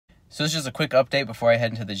So this is just a quick update before I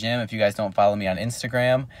head into the gym. If you guys don't follow me on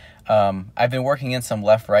Instagram, I've been working in some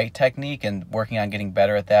left-right technique and working on getting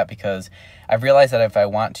better at that, because I've realized that if I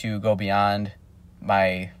want to go beyond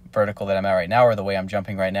my vertical that I'm at right now, or the way I'm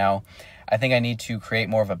jumping right now, I think I need to create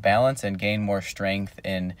more of a balance and gain more strength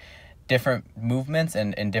in different movements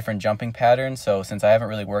and different jumping patterns. So since I haven't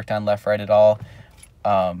really worked on left-right at all,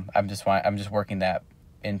 I'm just working that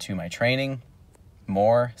into my training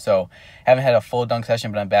more. So haven't had a full dunk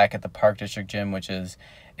session, but I'm back at the Park District Gym, which is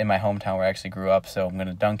in my hometown where I actually grew up. So I'm going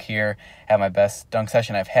to dunk here, have my best dunk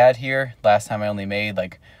session I've had here. Last time I only made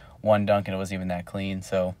like one dunk and it wasn't even that clean.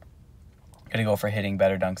 So I'm going to go for hitting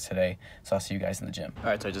better dunks today. So I'll see you guys in the gym. All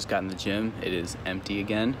right, so I just got in the gym. It is empty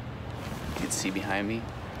again. You can see behind me,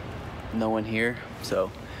 no one here. So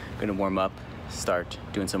I'm going to warm up, start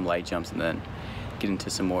doing some light jumps, and then get into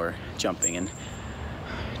some more jumping. And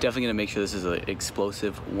definitely gonna make sure this is an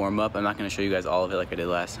explosive warm-up. I'm not gonna show you guys all of it like I did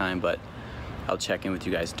last time, but I'll check in with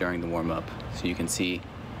you guys during the warm-up so you can see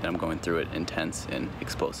that I'm going through it intense and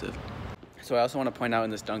explosive. So I also want to point out in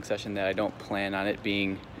this dunk session that I don't plan on it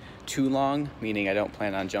being too long, meaning I don't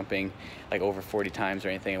plan on jumping like over 40 times or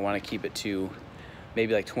anything. I want to keep it to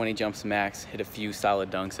maybe like 20 jumps max, hit a few solid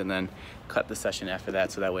dunks, and then cut the session after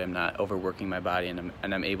that, so that way I'm not overworking my body and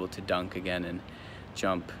I'm able to dunk again and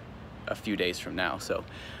jump a few days from now. So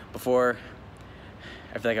before,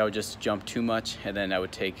 I feel like I would just jump too much, and then I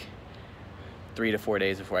would take 3 to 4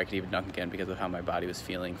 days before I could even dunk again because of how my body was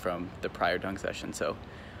feeling from the prior dunk session. So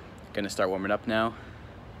gonna start warming up now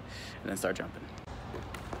and then start jumping.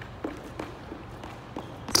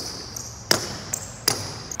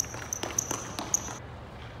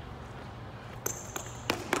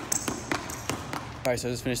 All right, so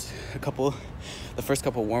I just finished the first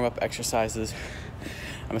couple warm-up exercises.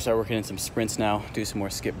 I'm gonna start working in some sprints now, do some more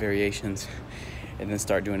skip variations, and then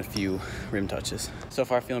start doing a few rim touches. So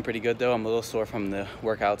far feeling pretty good though. I'm a little sore from the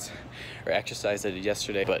workouts or exercise I did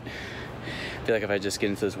yesterday, but I feel like if I just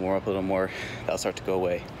get into this warm-up a little more, that'll start to go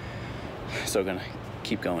away. So I'm gonna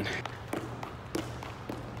keep going.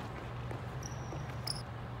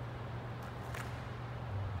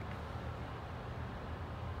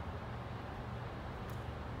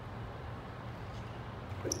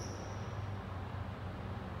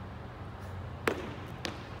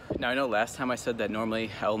 Now I know last time I said that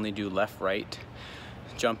normally I only do left-right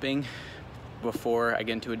jumping before I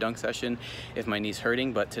get into a dunk session if my knee's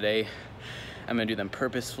hurting, but today I'm gonna do them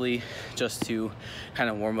purposefully just to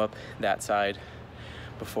kind of warm up that side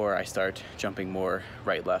before I start jumping more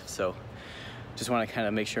right-left. So just wanna kind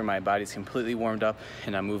of make sure my body's completely warmed up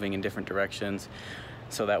and I'm moving in different directions,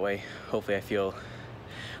 so that way hopefully I feel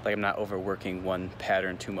like I'm not overworking one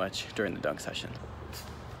pattern too much during the dunk session.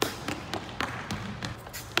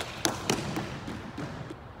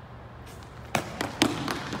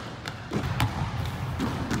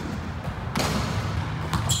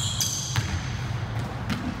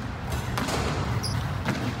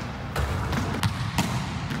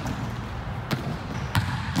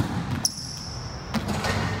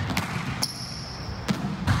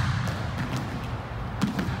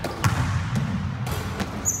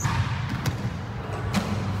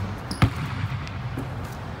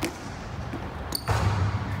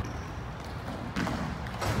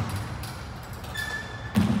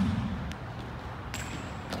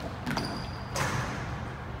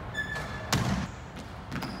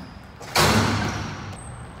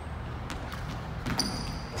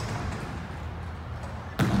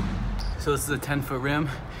 So this is a 10-foot rim.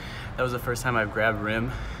 That was the first time I've grabbed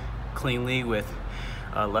rim cleanly with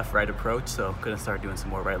a left-right approach, so I'm gonna start doing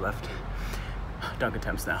some more right-left dunk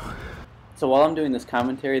attempts now. So while I'm doing this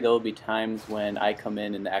commentary, there will be times when I come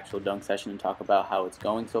in the actual dunk session and talk about how it's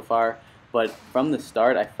going so far. But from the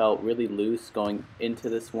start, I felt really loose going into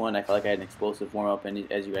this one. I felt like I had an explosive warm-up, and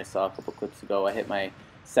as you guys saw a couple clips ago, I hit my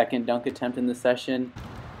second dunk attempt in the session.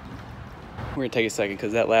 We're gonna take a second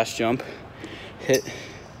because that last jump hit.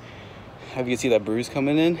 If you can see that bruise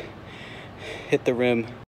coming in, hit the rim.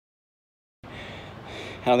 I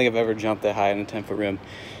don't think I've ever jumped that high on a 10-foot rim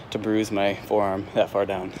to bruise my forearm that far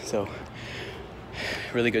down. So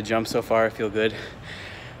really good jump so far, I feel good.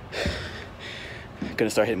 Gonna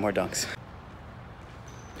start hitting more dunks.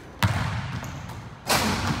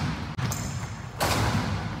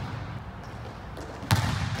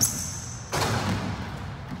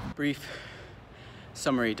 Brief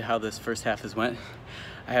summary to how this first half has went.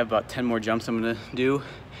 I have about 10 more jumps I'm gonna do,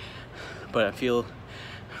 but I feel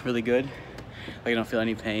really good. Like I don't feel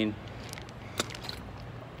any pain.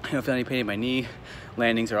 I don't feel any pain in my knee.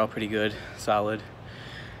 Landings are all pretty good, solid.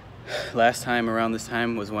 Last time around this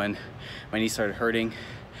time was when my knee started hurting,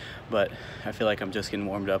 but I feel like I'm just getting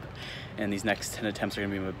warmed up, and these next 10 attempts are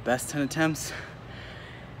gonna be my best 10 attempts.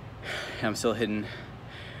 And I'm still hitting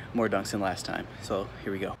more dunks than last time, so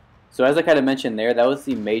here we go. So as I kind of mentioned there, that was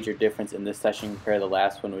the major difference in this session compared to the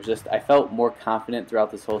last one, was just I felt more confident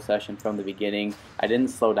throughout this whole session from the beginning. I didn't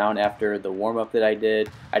slow down after the warm-up that I did.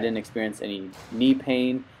 I didn't experience any knee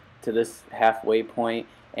pain to this halfway point,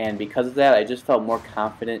 and because of that, I just felt more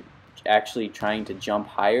confident actually trying to jump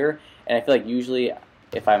higher. And I feel like usually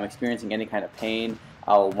if I'm experiencing any kind of pain,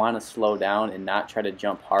 I'll want to slow down and not try to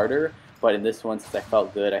jump harder. But in this one, since I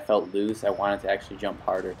felt good, I felt loose, I wanted to actually jump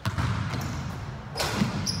harder.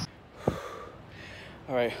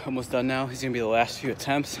 All right, almost done now. These are gonna be the last few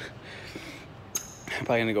attempts. I'm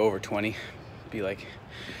probably gonna go over 20, be like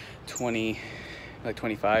 20, like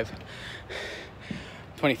 25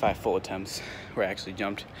 full attempts where I actually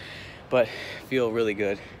jumped, but feel really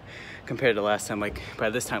good compared to last time. Like by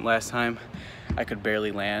this time last time, I could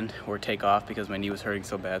barely land or take off because my knee was hurting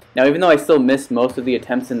so bad. Now, even though I still missed most of the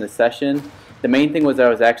attempts in the session, the main thing was that I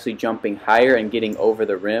was actually jumping higher and getting over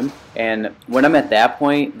the rim. And when I'm at that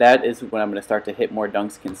point, that is when I'm going to start to hit more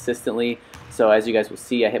dunks consistently. So as you guys will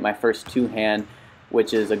see, I hit my first two-hand,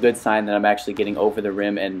 which is a good sign that I'm actually getting over the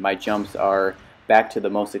rim and my jumps are back to the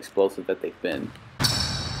most explosive that they've been.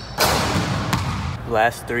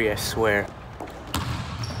 Last three, I swear.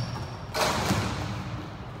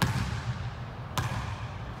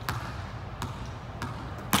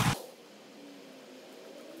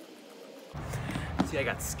 See, I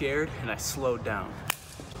got scared and I slowed down.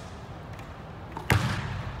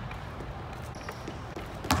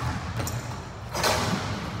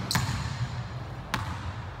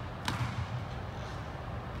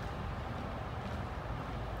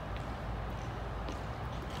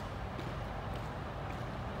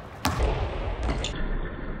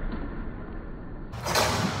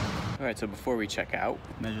 All right, so before we check out,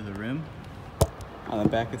 measure the rim. On the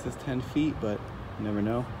back it says 10 feet, but you never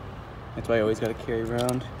know. That's why I always got to carry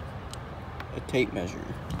around a tape measure.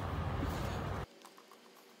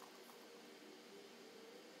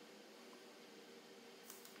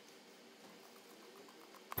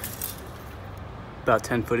 About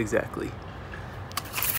 10 foot exactly.